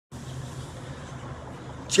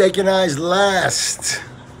Jake and I's last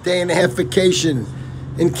day and a half vacation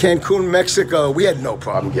in Cancun, Mexico. We had no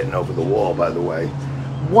problem getting over the wall, by the way.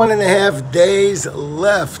 1.5 days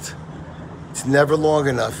left. It's never long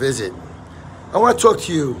enough, is it? I want to talk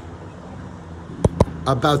to you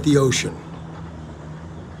about the ocean.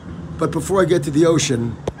 But before I get to the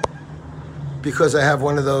ocean, because I have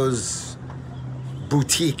one of those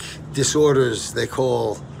boutique disorders they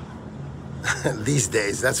call, these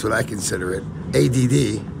days, that's what I consider it,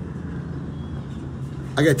 ADD.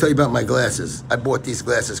 I gotta tell you about my glasses. I bought these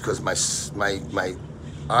glasses because my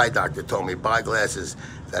eye doctor told me buy glasses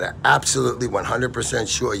that are absolutely 100%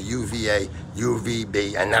 sure UVA,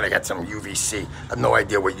 UVB, and then I got some UVC. I have no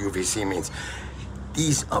idea what UVC means.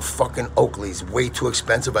 These are fucking Oakleys, way too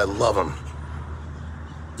expensive. I love them.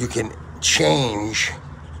 You can change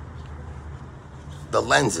the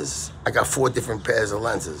lenses. I got 4 different pairs of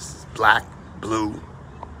lenses. Black, blue,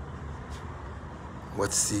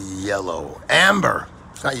 what's the yellow? Amber.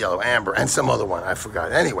 It's not yellow, amber, and some other one, I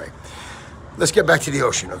forgot. Anyway, let's get back to the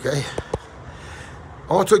ocean, okay?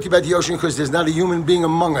 I want to talk to you about the ocean because there's not a human being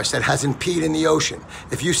among us that hasn't peed in the ocean.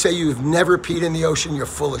 If you say you've never peed in the ocean, you're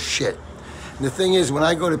full of shit. And the thing is, when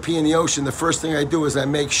I go to pee in the ocean, the first thing I do is I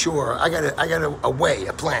make sure, I got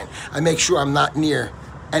a plan. I make sure I'm not near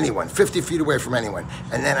anyone, 50 feet away from anyone.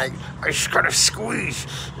 And then I just kind of squeeze,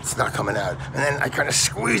 it's not coming out. And then I kind of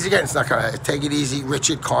squeeze again, it's not coming out. Take it easy,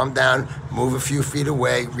 Richard, calm down, move a few feet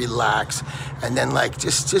away, relax. And then like,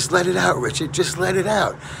 just let it out, Richard, just let it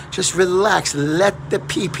out. Just relax, let the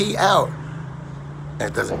pee-pee out. And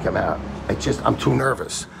it doesn't come out. I'm too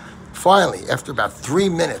nervous. Finally, after about 3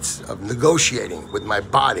 minutes of negotiating with my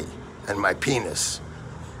body and my penis,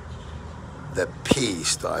 the pee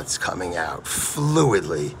starts coming out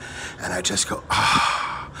fluidly, and I just go,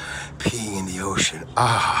 peeing in the ocean,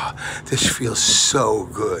 this feels so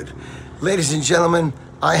good. Ladies and gentlemen,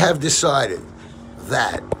 I have decided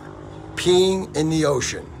that peeing in the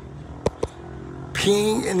ocean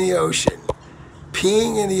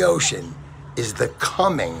is the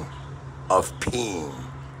coming of peeing.